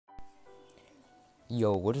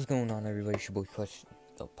Yo, what is going on, everybody? It's your boy Clutch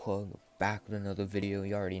the Plug, back with another video.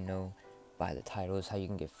 You already know by the title is how you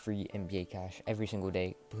can get free NBA cash every single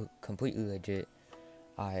day, completely legit.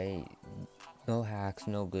 No hacks,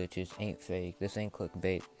 no glitches, ain't fake. This ain't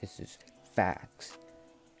clickbait. This is facts.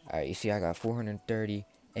 Alright, you see I got 430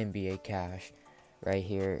 NBA cash right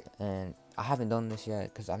here, and I haven't done this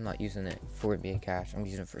yet because I'm not using it for NBA cash. I'm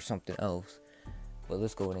using it for something else. But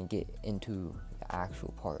let's go ahead and get into the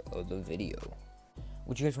actual part of the video.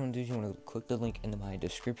 What you guys want to do is you want to click the link in my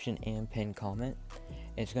description and pinned comment,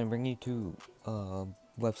 and it's going to bring you to a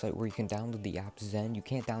website where you can download the app Zen. You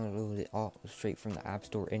can't download it all straight from the App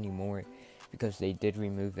Store anymore because they did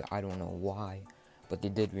remove it. I don't know why, but they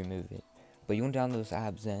did remove it. But you want to download this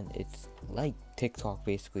app Zen. It's like TikTok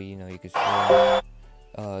basically. You know, you can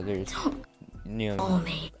there's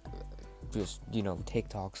just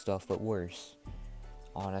TikTok stuff, but worse,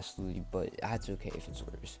 honestly. But that's okay if it's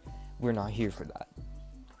worse. We're not here for that.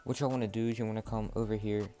 What y'all want to do is you want to come over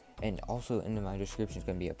here, and also in my description is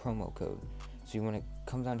going to be a promo code. So you want to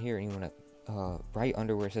come down here and you want to right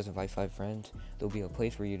under where it says invite 5 friends, there'll be a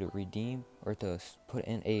place for you to redeem or to put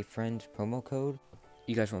in a friend's promo code.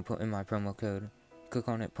 You guys want to put in my promo code, click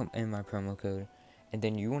on it, put in my promo code, and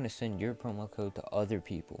then you want to send your promo code to other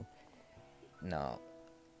people. Now,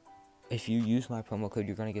 if you use my promo code,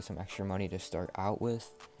 you're going to get some extra money to start out with.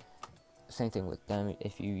 Same thing with them.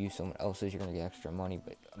 If you use someone else's, you're gonna get extra money,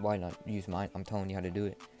 but why not use mine? I'm telling you how to do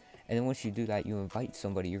it. And then once you do that, you invite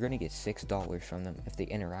somebody, you're gonna get $6 from them if they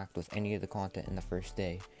interact with any of the content in the first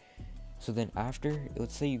day. So then after,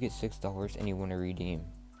 let's say you get $6 and you want to redeem.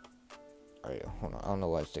 Alright, hold on, I don't know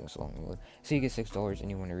why it's taking so long. So you get $6 and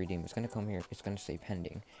you want to redeem. It's gonna come here, it's gonna say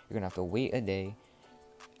pending. You're gonna have to wait a day,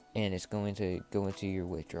 and it's going to go into your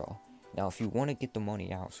withdrawal. Now if you want to get the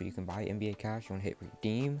money out so you can buy NBA cash, you want to hit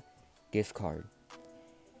redeem gift card.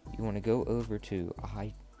 You want to go over to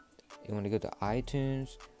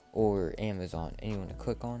iTunes or Amazon, and you want to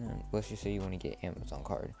click on it. Let's just say you want to get Amazon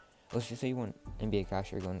card. Let's just say you want NBA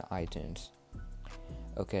cash, you're going to iTunes.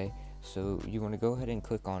 Okay, so you want to go ahead and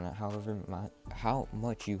click on it how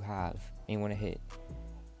much you have, and you want to hit,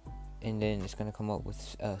 and then it's going to come up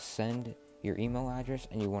with send your email address,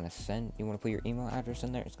 and you want to put your email address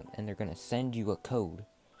in there, and they're going to send you a code.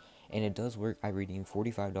 And it does work. I redeemed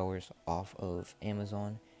 $45 off of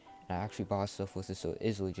Amazon, and I actually bought stuff with it, so it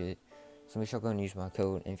is legit. So make sure you go and use my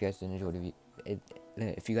code. And if you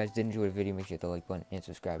guys did enjoy the video, make sure you hit the like button and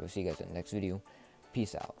subscribe. I'll see you guys in the next video.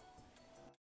 Peace out.